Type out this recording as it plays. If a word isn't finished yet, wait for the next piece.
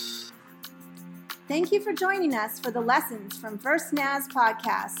Thank you for joining us for the Lessons from First Naz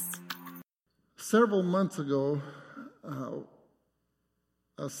podcast. Several months ago,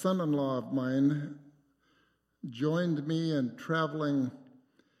 a son-in-law of mine joined me in traveling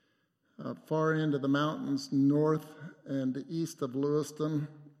far into the mountains north and east of Lewiston,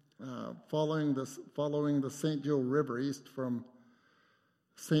 following the St. Joe River east from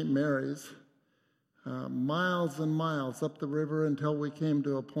St. Mary's, miles and miles up the river until we came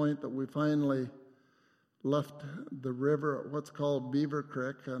to a point that we finally left the river at what's called Beaver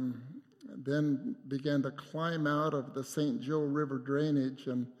Creek and then began to climb out of the St. Joe River drainage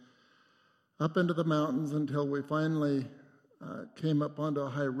and up into the mountains until we finally came up onto a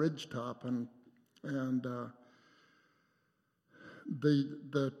high ridge top, and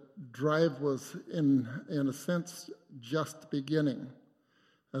the drive was in a sense just beginning,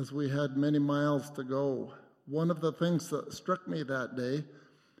 as we had many miles to go. One of the things that struck me that day,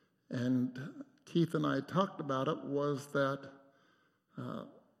 and Keith and I talked about it, was that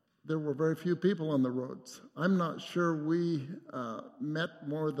there were very few people on the roads. I'm not sure we met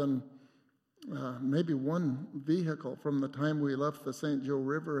more than maybe one vehicle from the time we left the St. Joe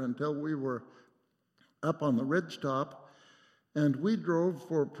River until we were up on the ridgetop, and we drove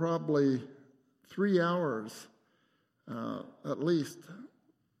for probably 3 hours at least,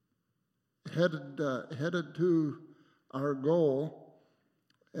 headed to our goal,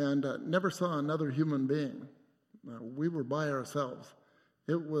 and never saw another human being. We were by ourselves.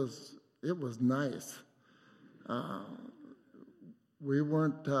 It was nice. We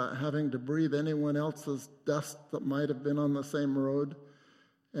weren't having to breathe anyone else's dust that might have been on the same road,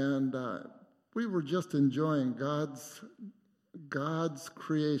 and we were just enjoying God's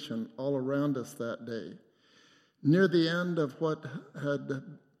creation all around us that day. Near the end of what had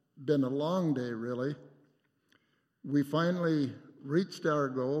been a long day, really, we finally reached our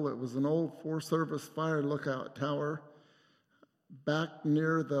goal. It was an old four-service fire lookout tower back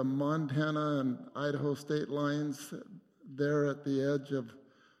near the Montana and Idaho state lines, there at the edge of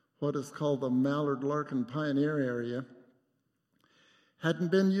what is called the Mallard-Larkin Pioneer area. Hadn't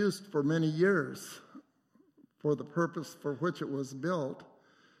been used for many years for the purpose for which it was built,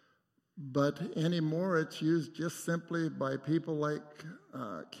 but anymore it's used just simply by people like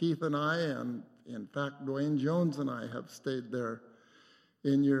Keith and I, and in fact Dwayne Jones and I have stayed there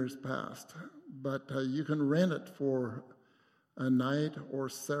in years past. But you can rent it for a night or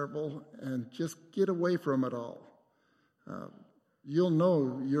several and just get away from it all. You'll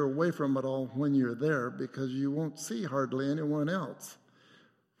know you're away from it all when you're there, because you won't see hardly anyone else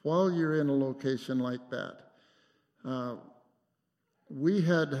while you're in a location like that. We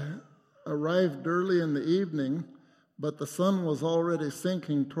had arrived early in the evening, but the sun was already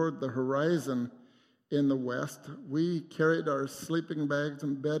sinking toward the horizon in the west. We carried our sleeping bags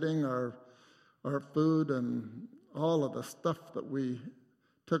and bedding, our food, and all of the stuff that we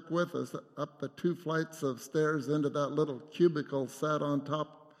took with us up the 2 flights of stairs into that little cubicle, sat on the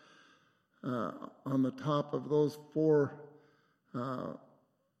top of those 4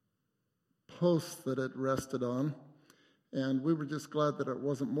 posts that it rested on, and we were just glad that it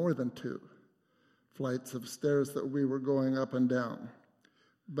wasn't more than 2 flights of stairs that we were going up and down.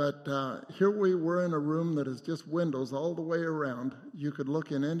 But here we were in a room that is just windows all the way around. You could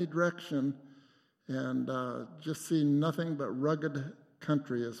look in any direction and just see nothing but rugged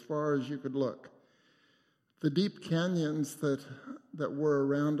country as far as you could look. The deep canyons that were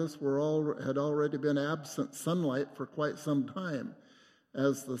around us had already been absent sunlight for quite some time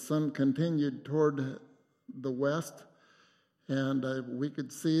as the sun continued toward the west, and we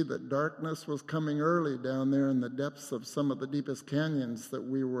could see that darkness was coming early down there in the depths of some of the deepest canyons that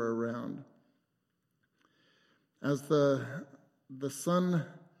we were around. As the sun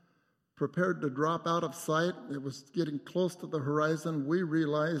prepared to drop out of sight, it was getting close to the horizon, we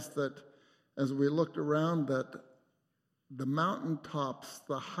realized that as we looked around that the mountaintops,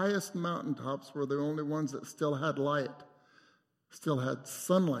 the highest mountaintops, were the only ones that still had light, still had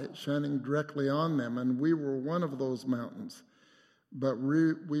sunlight shining directly on them, and we were one of those mountains. But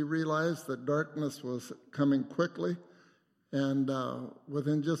we realized that darkness was coming quickly, and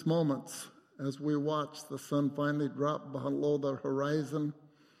within just moments, as we watched, the sun finally dropped below the horizon,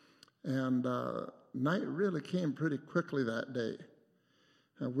 and night really came pretty quickly that day.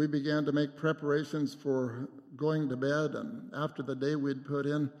 We began to make preparations for going to bed, and after the day we'd put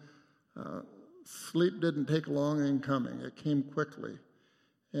in, sleep didn't take long in coming. It came quickly,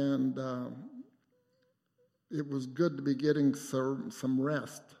 and it was good to be getting some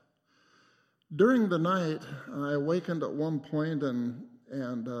rest. During the night, I awakened at one point, and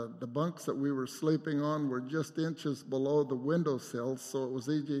the bunks that we were sleeping on were just inches below the windowsill, so it was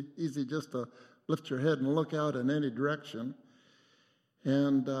easy just to lift your head and look out in any direction.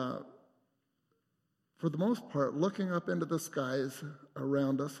 And for the most part, looking up into the skies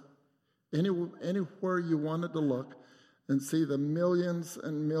around us, anywhere you wanted to look, and see the millions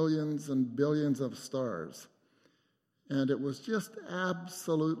and millions and billions of stars. And it was just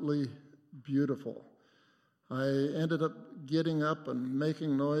absolutely beautiful. I ended up getting up and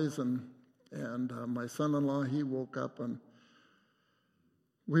making noise, and my son-in-law, he woke up, and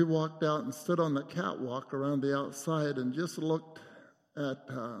we walked out and stood on the catwalk around the outside and just looked at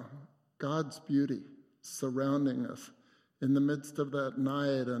God's beauty surrounding us in the midst of that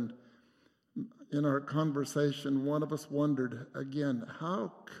night. And in our conversation, one of us wondered again,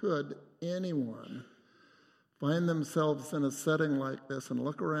 how could anyone find themselves in a setting like this and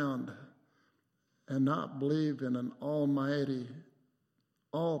look around and not believe in an almighty,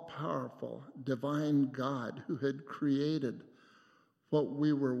 all-powerful, divine God who had created what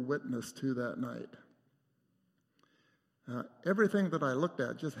we were witness to that night? Everything that I looked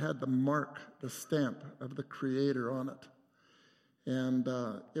at just had the mark, the stamp of the Creator on it. And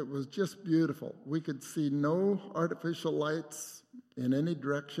it was just beautiful. We could see no artificial lights in any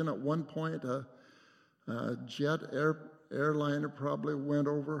direction. At one point, a jet airliner probably went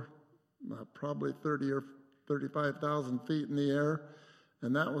over probably 30 or 35,000 feet in the air,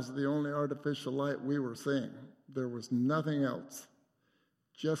 and that was the only artificial light we were seeing. There was nothing else,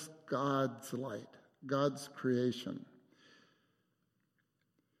 just God's light, God's creation.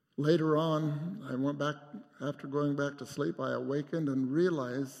 Later on, I went back, after going back to sleep, I awakened and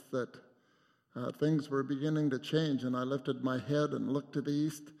realized that things were beginning to change, and I lifted my head and looked to the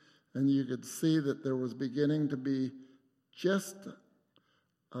east, and you could see that there was beginning to be just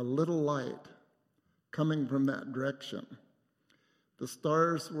a little light coming from that direction. The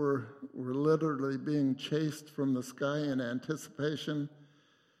stars were literally being chased from the sky in anticipation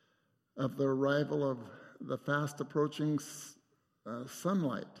of the arrival of the fast approaching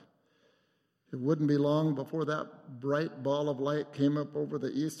sunlight. It wouldn't be long before that bright ball of light came up over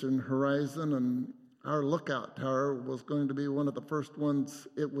the eastern horizon, and our lookout tower was going to be one of the first ones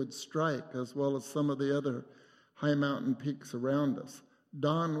it would strike, as well as some of the other high mountain peaks around us.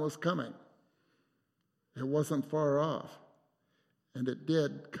 Dawn was coming. It wasn't far off, and it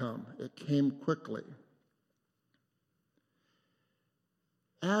did come. It came quickly.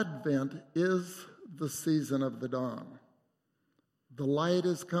 Advent is the season of the dawn. The light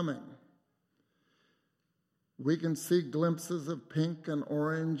is coming. We can see glimpses of pink and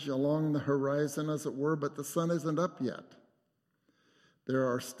orange along the horizon, as it were, but the sun isn't up yet.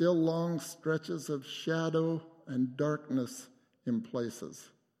 There are still long stretches of shadow and darkness in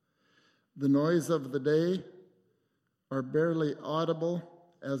places. The noise of the day are barely audible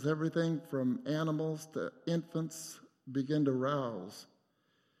as everything from animals to infants begin to rouse.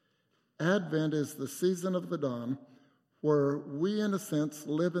 Advent is the season of the dawn where we, in a sense,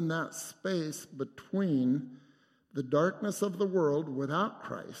 live in that space between the darkness of the world without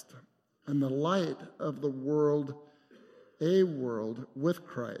Christ and the light of the world, a world with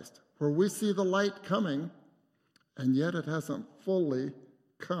Christ, where we see the light coming, and yet it hasn't fully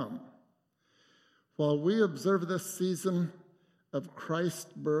come. While we observe this season of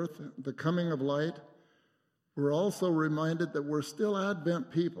Christ's birth, the coming of light, we're also reminded that we're still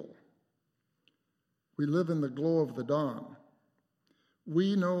Advent people. We live in the glow of the dawn.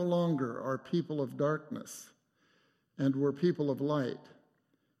 We no longer are people of darkness, and we're people of light,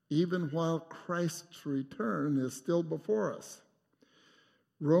 even while Christ's return is still before us.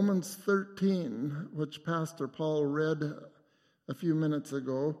 Romans 13, which Pastor Paul read a few minutes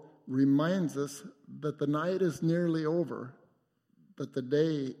ago, reminds us that the night is nearly over, that the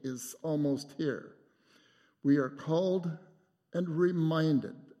day is almost here. We are called and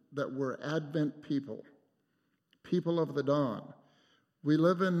reminded that we're Advent people, people of the dawn. We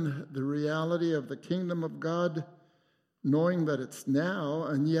live in the reality of the kingdom of God, knowing that it's now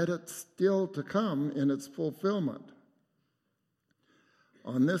and yet it's still to come in its fulfillment.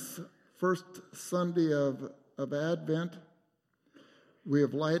 On this first Sunday of Advent, we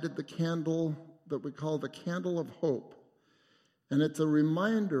have lighted the candle that we call the candle of hope. And it's a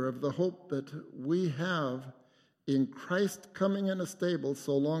reminder of the hope that we have in Christ coming in a stable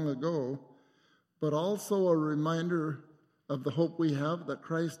so long ago, but also a reminder of the hope we have that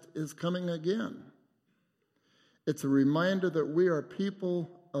Christ is coming again. It's a reminder that we are people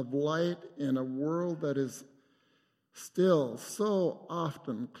of light in a world that is still so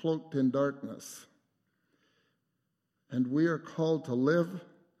often cloaked in darkness. And we are called to live,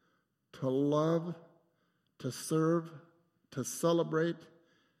 to love, to serve, to celebrate,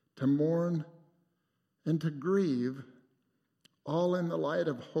 to mourn, and to grieve, all in the light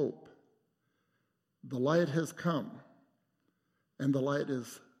of hope. The light has come, and the light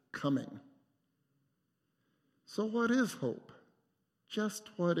is coming. So what is hope? Just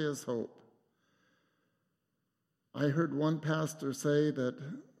what is hope? I heard one pastor say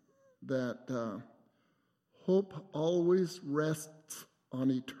that hope always rests on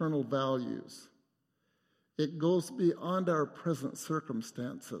eternal values. It goes beyond our present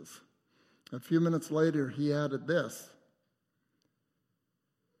circumstances. A few minutes later, he added this.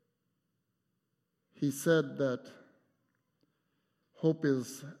 He said that hope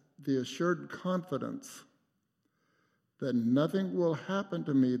is the assured confidence that nothing will happen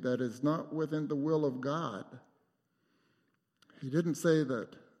to me that is not within the will of God. He didn't say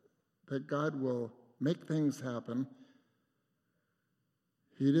that God will make things happen.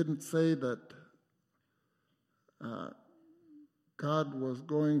 He didn't say that God was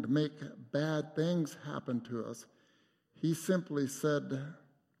going to make bad things happen to us. He simply said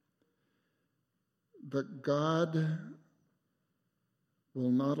that God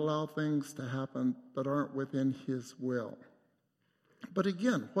will not allow things to happen that aren't within his will. But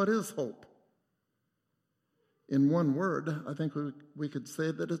again, what is hope? In one word, I think we could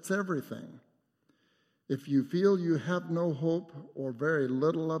say that it's everything. If you feel you have no hope or very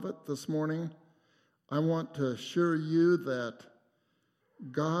little of it this morning, I want to assure you that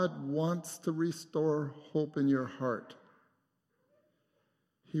God wants to restore hope in your heart.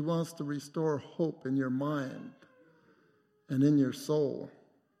 He wants to restore hope in your mind and in your soul.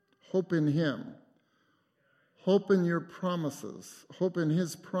 Hope in him. Hope in your promises. Hope in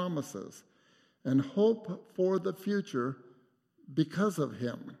his promises. And hope for the future because of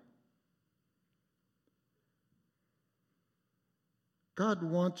him. God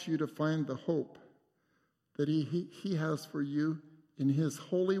wants you to find the hope that he has for you in his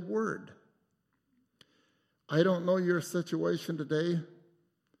holy word. I don't know your situation today,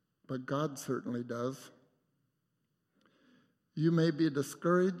 but God certainly does. You may be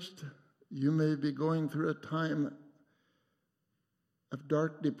discouraged. You may be going through a time of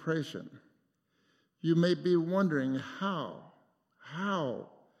dark depression. You may be wondering how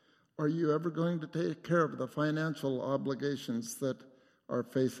are you ever going to take care of the financial obligations that are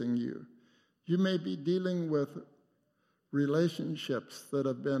facing you? You may be dealing with relationships that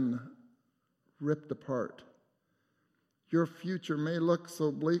have been ripped apart. Your future may look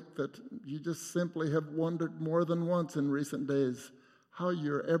so bleak that you just simply have wondered more than once in recent days how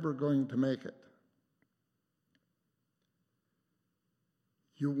you're ever going to make it.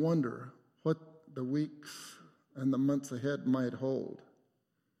 You wonder what the weeks and the months ahead might hold.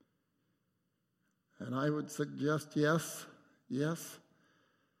 And I would suggest, yes,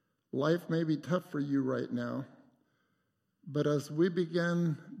 life may be tough for you right now, but as we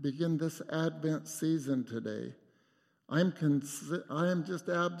begin this Advent season today, I am just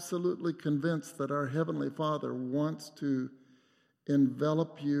absolutely convinced that our Heavenly Father wants to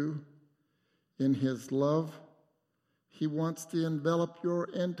envelop you in his love. He wants to envelop your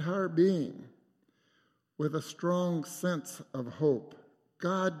entire being with a strong sense of hope,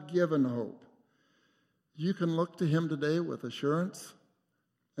 God-given hope. You can look to him today with assurance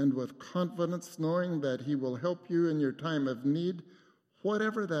and with confidence, knowing that he will help you in your time of need,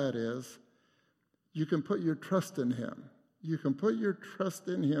 whatever that is. You can put your trust in him. You can put your trust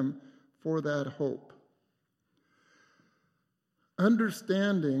in him for that hope.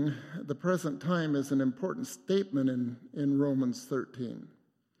 Understanding the present time is an important statement in Romans 13.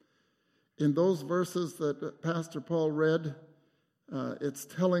 In those verses that Pastor Paul read, it's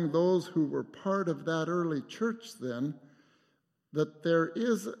telling those who were part of that early church then that there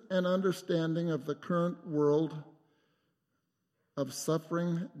is an understanding of the current world of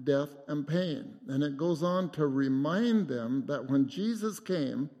suffering, death, and pain. And it goes on to remind them that when Jesus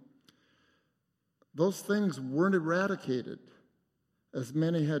came, those things weren't eradicated as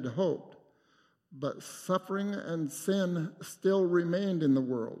many had hoped, but suffering and sin still remained in the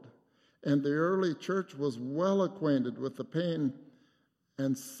world. And the early church was well acquainted with the pain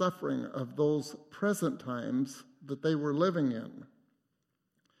and suffering of those present times that they were living in.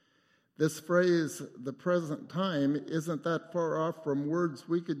 This phrase, the present time, isn't that far off from words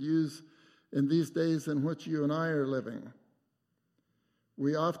we could use in these days in which you and I are living.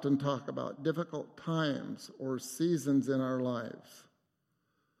 We often talk about difficult times or seasons in our lives.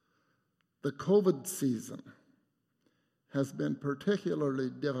 The COVID season has been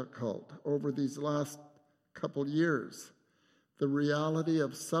particularly difficult over these last couple years. The reality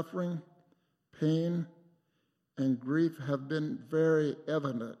of suffering, pain, and grief have been very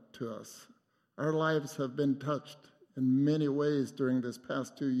evident to us. Our lives have been touched in many ways during this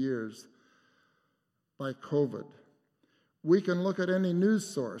past 2 years by COVID. We can look at any news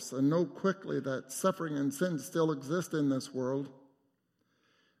source and know quickly that suffering and sin still exist in this world.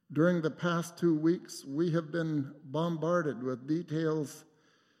 During the past 2 weeks, we have been bombarded with details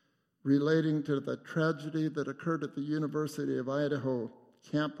relating to the tragedy that occurred at the University of Idaho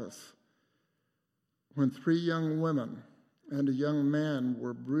campus when 3 young women and a young man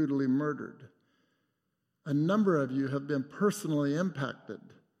were brutally murdered. A number of you have been personally impacted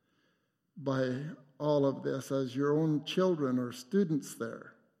by all of this as your own children or students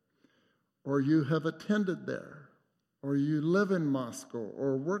there, or you have attended there, or you live in Moscow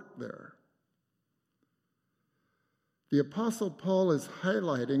or work there. The Apostle Paul is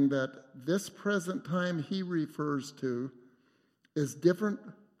highlighting that this present time he refers to is different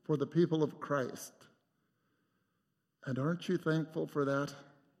for the people of Christ. And aren't you thankful for that?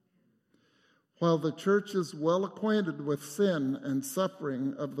 While the church is well acquainted with sin and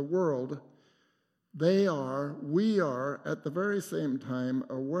suffering of the world, we are at the very same time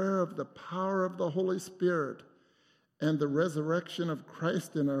aware of the power of the Holy Spirit and the resurrection of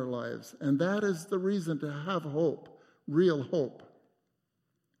Christ in our lives. And that is the reason to have hope, real hope.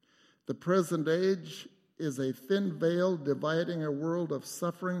 The present age is a thin veil dividing a world of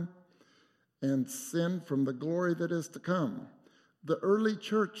suffering and sin from the glory that is to come. The early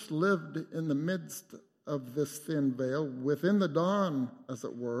church lived in the midst of this thin veil, within the dawn, as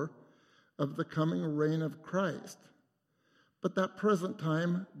it were, of the coming reign of Christ. But this present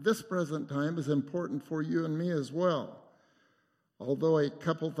time is important for you and me as well. Although a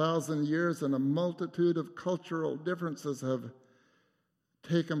couple thousand years and a multitude of cultural differences have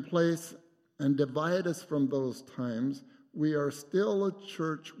taken place and divide us from those times, we are still a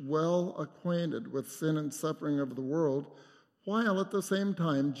church well acquainted with sin and suffering of the world, while at the same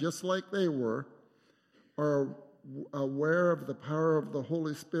time, just like they were, are aware of the power of the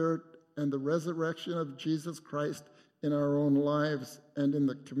Holy Spirit and the resurrection of Jesus Christ in our own lives and in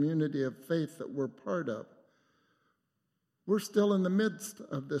the community of faith that we're part of. We're still in the midst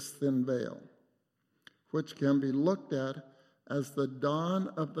of this thin veil, which can be looked at as the dawn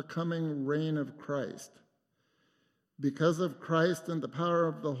of the coming reign of Christ. Because of Christ and the power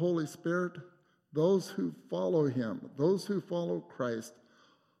of the Holy Spirit, those who follow him, those who follow Christ,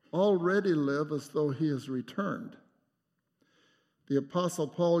 already live as though he has returned. The Apostle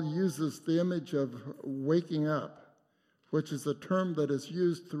Paul uses the image of waking up, which is a term that is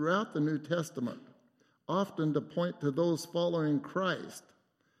used throughout the New Testament, often to point to those following Christ,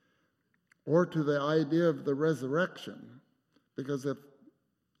 or to the idea of the resurrection, because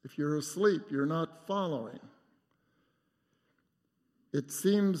if you're asleep, you're not following. It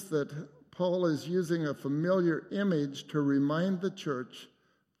seems that Paul is using a familiar image to remind the church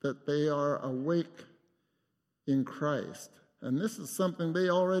that they are awake in Christ. And this is something they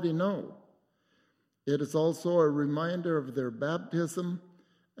already know. It is also a reminder of their baptism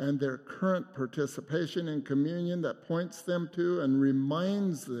and their current participation in communion that points them to and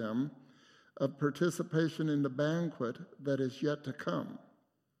reminds them of participation in the banquet that is yet to come.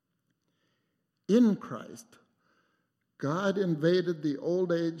 In Christ, God invaded the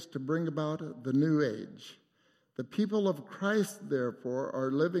old age to bring about the new age. The people of Christ, therefore,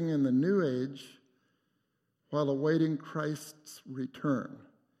 are living in the new age while awaiting Christ's return.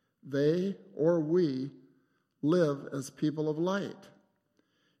 They, or we, live as people of light.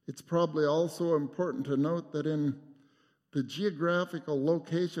 It's probably also important to note that in the geographical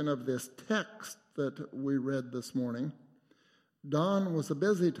location of this text that we read this morning, dawn was a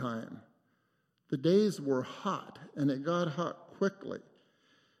busy time. The days were hot, and it got hot quickly.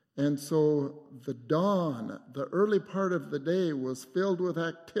 And so the dawn, the early part of the day, was filled with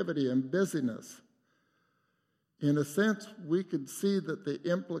activity and busyness. In a sense, we could see that the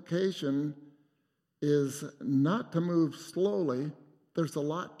implication is not to move slowly. There's a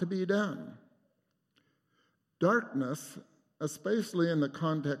lot to be done. Darkness, especially in the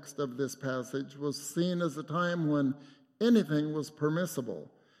context of this passage, was seen as a time when anything was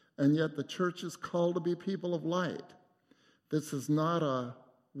permissible, and yet the church is called to be people of light. This is not a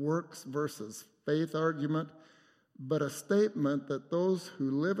works versus faith argument, but a statement that those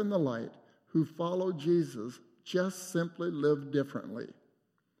who live in the light, who follow Jesus, just simply live differently.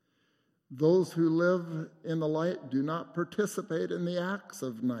 Those who live in the light do not participate in the acts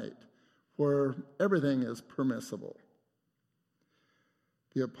of night, where everything is permissible.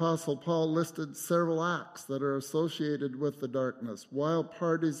 The Apostle Paul listed several acts that are associated with the darkness: wild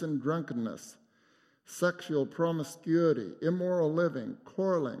parties and drunkenness, sexual promiscuity, immoral living,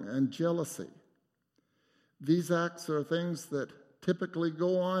 quarreling, and jealousy. These acts are things that typically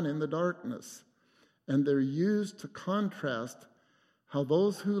go on in the darkness, and they're used to contrast how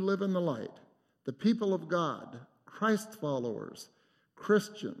those who live in the light, the people of God, Christ followers,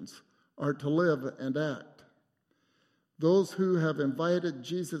 Christians, are to live and act. Those who have invited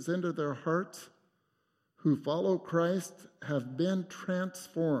Jesus into their hearts, who follow Christ, have been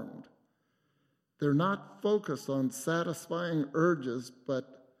transformed. They're not focused on satisfying urges,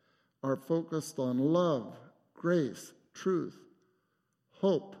 but are focused on love, grace, truth,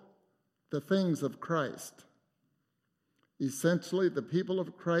 hope, the things of Christ. Essentially, the people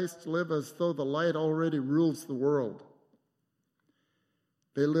of Christ live as though the light already rules the world.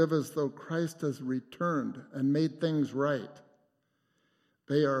 They live as though Christ has returned and made things right.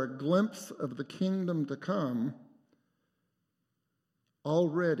 They are a glimpse of the kingdom to come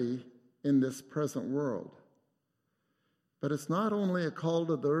already in this present world. But it's not only a call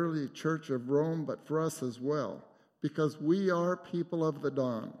to the early church of Rome, but for us as well, because we are people of the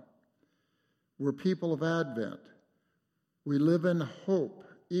dawn. We're people of Advent. We live in hope,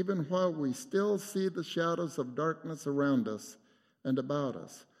 even while we still see the shadows of darkness around us and about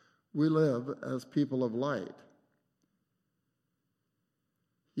us. We live as people of light.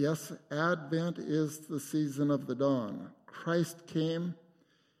 Yes, Advent is the season of the dawn. Christ came,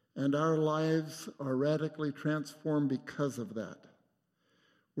 and our lives are radically transformed because of that.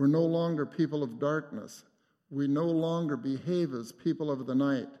 We're no longer people of darkness. We no longer behave as people of the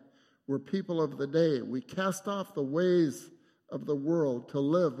night. We're people of the day. We cast off the ways of the world to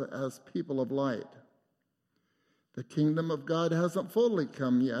live as people of light. The kingdom of God hasn't fully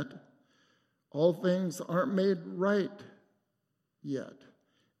come yet. All things aren't made right yet.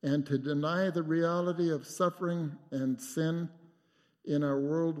 And to deny the reality of suffering and sin in our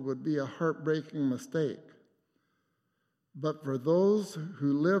world would be a heartbreaking mistake. But for those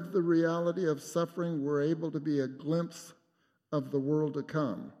who live the reality of suffering, we're able to be a glimpse of the world to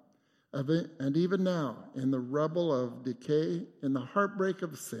come. And even now, in the rubble of decay, in the heartbreak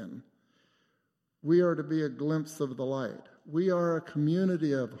of sin, we are to be a glimpse of the light. We are a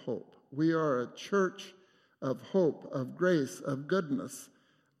community of hope. We are a church of hope, of grace, of goodness,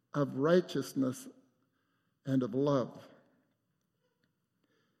 of righteousness, and of love.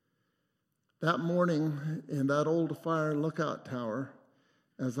 That morning in that old fire lookout tower,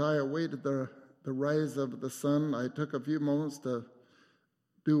 as I awaited the rise of the sun, I took a few moments to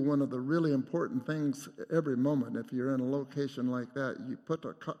do one of the really important things every moment. If you're in a location like that, you put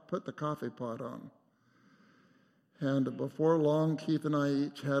the coffee pot on. And before long, Keith and I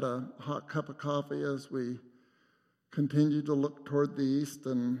each had a hot cup of coffee as we continued to look toward the east,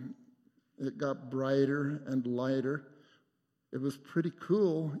 and it got brighter and lighter. It was pretty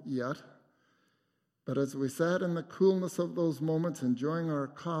cool yet, but as we sat in the coolness of those moments, enjoying our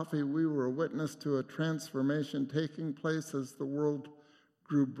coffee, we were a witness to a transformation taking place as the world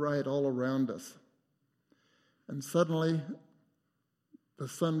grew bright all around us. And suddenly, the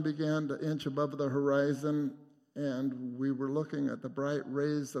sun began to inch above the horizon, and we were looking at the bright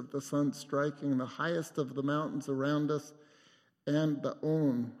rays of the sun striking the highest of the mountains around us and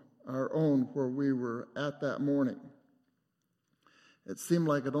our own where we were at that morning. It seemed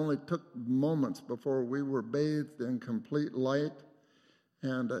like it only took moments before we were bathed in complete light,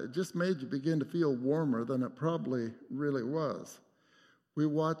 and it just made you begin to feel warmer than it probably really was. We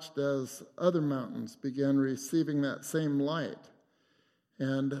watched as other mountains began receiving that same light.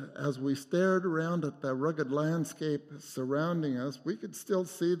 And as we stared around at the rugged landscape surrounding us, we could still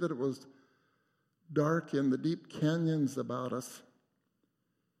see that it was dark in the deep canyons about us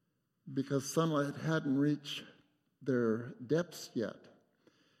because sunlight hadn't reached their depths yet.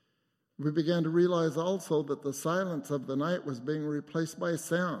 We began to realize also that the silence of the night was being replaced by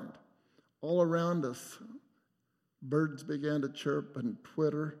sound. All around us, birds began to chirp and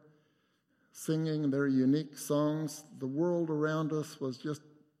twitter, singing their unique songs. The world around us was just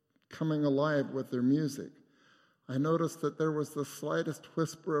coming alive with their music. I noticed that there was the slightest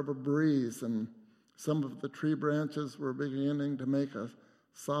whisper of a breeze, and some of the tree branches were beginning to make a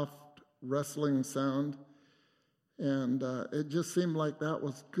soft rustling sound. And it just seemed like that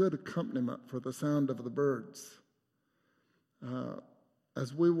was good accompaniment for the sound of the birds.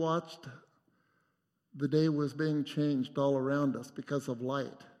 As we watched, the day was being changed all around us because of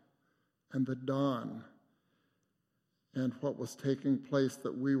light and the dawn and what was taking place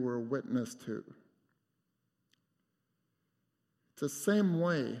that we were a witness to. It's the same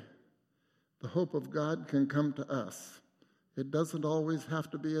way the hope of God can come to us. It doesn't always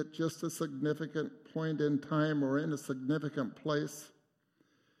have to be at just a significant point in time or in a significant place.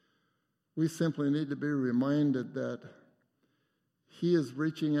 We simply need to be reminded that He is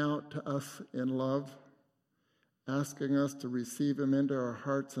reaching out to us in love, asking us to receive Him into our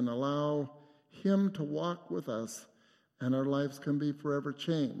hearts and allow Him to walk with us, and our lives can be forever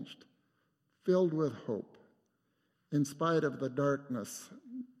changed, filled with hope, in spite of the darkness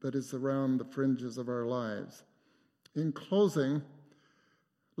that is around the fringes of our lives. In closing,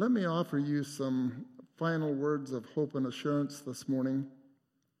 let me offer you some final words of hope and assurance this morning.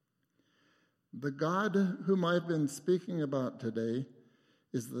 The God whom I've been speaking about today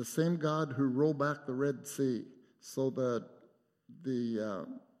is the same God who rolled back the Red Sea so that the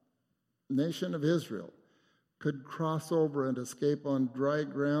nation of Israel could cross over and escape on dry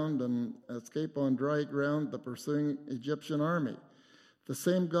ground the pursuing Egyptian army. The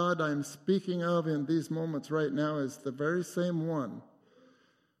same God I'm speaking of in these moments right now is the very same one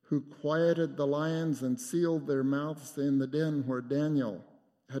who quieted the lions and sealed their mouths in the den where Daniel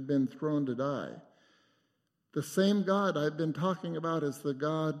had been thrown to die. The same God I've been talking about is the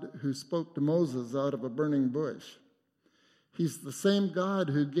God who spoke to Moses out of a burning bush. He's the same God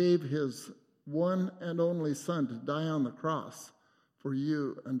who gave his one and only Son to die on the cross for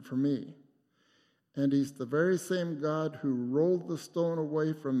you and for me. And he's the very same God who rolled the stone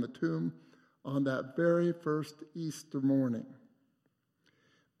away from the tomb on that very first Easter morning.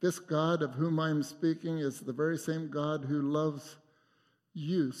 This God of whom I'm speaking is the very same God who loves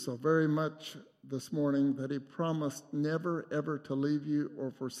you so very much this morning that he promised never, ever to leave you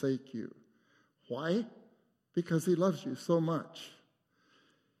or forsake you. Why? Because he loves you so much.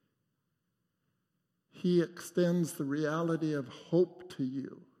 He extends the reality of hope to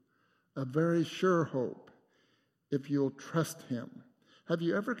you, a very sure hope, if you'll trust him. Have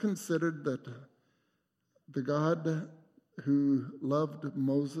you ever considered that the God who loved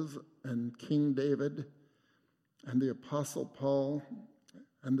Moses and King David and the Apostle Paul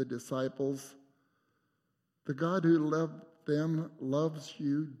and the disciples, the God who loved them loves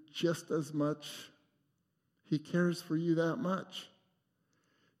you just as much? He cares for you that much.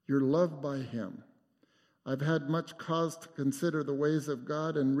 You're loved by him. I've had much cause to consider the ways of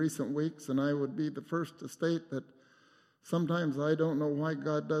God in recent weeks, and I would be the first to state that sometimes I don't know why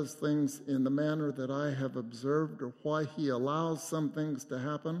God does things in the manner that I have observed or why he allows some things to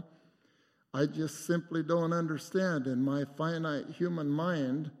happen. I just simply don't understand in my finite human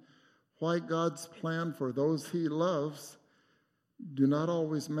mind why God's plan for those he loves do not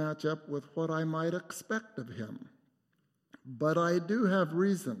always match up with what I might expect of him. But I do have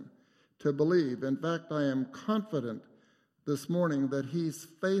reason to believe, in fact, I am confident this morning that he's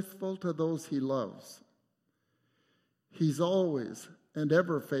faithful to those he loves. He's always and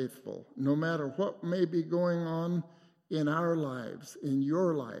ever faithful, no matter what may be going on in our lives, in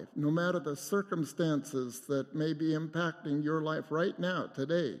your life, no matter the circumstances that may be impacting your life right now,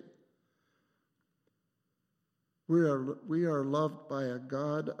 today. We are loved by a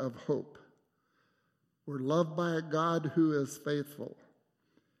God of hope. We're loved by a God who is faithful.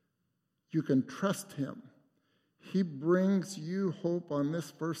 You can trust him. He brings you hope on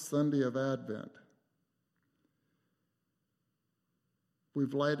this first Sunday of Advent.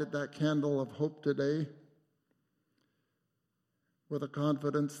 We've lighted that candle of hope today with a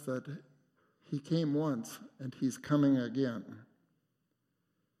confidence that he came once and he's coming again.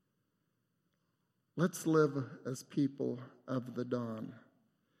 Let's live as people of the dawn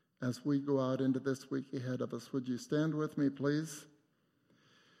as we go out into this week ahead of us. Would you stand with me, please?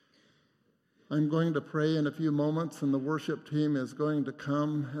 I'm going to pray in a few moments, and the worship team is going to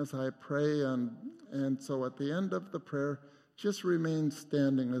come as I pray. And so at the end of the prayer, just remain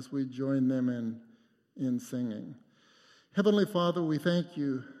standing as we join them in singing. Heavenly Father, we thank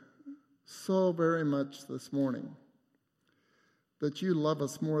you so very much this morning that you love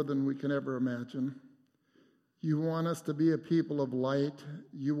us more than we can ever imagine. You want us to be a people of light.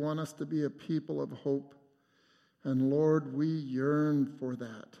 You want us to be a people of hope. And Lord, we yearn for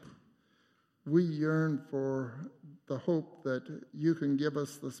that. We yearn for the hope that you can give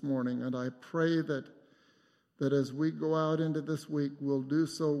us this morning. And I pray that as we go out into this week, we'll do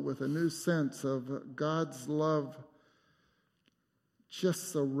so with a new sense of God's love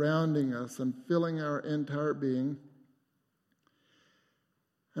just surrounding us and filling our entire being.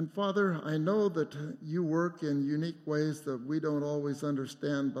 And Father, I know that you work in unique ways that we don't always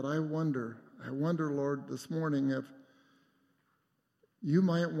understand, but I wonder, Lord, this morning if you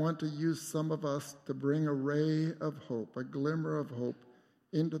might want to use some of us to bring a ray of hope, a glimmer of hope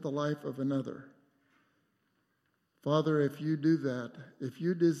into the life of another. Father, if you do that, if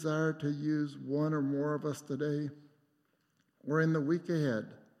you desire to use one or more of us today or in the week ahead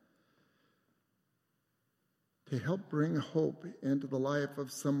to help bring hope into the life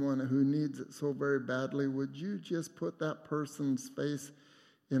of someone who needs it so very badly, would you just put that person's face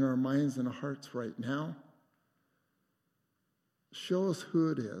in our minds and hearts right now? Show us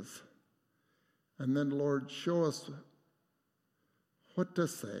who it is. And then, Lord, show us what to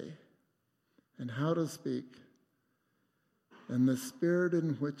say and how to speak and the spirit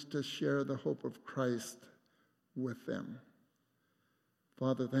in which to share the hope of Christ with them.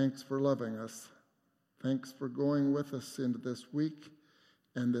 Father, thanks for loving us. Thanks for going with us into this week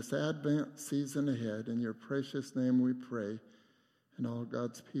and this Advent season ahead. In your precious name we pray. And all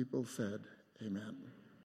God's people said, amen.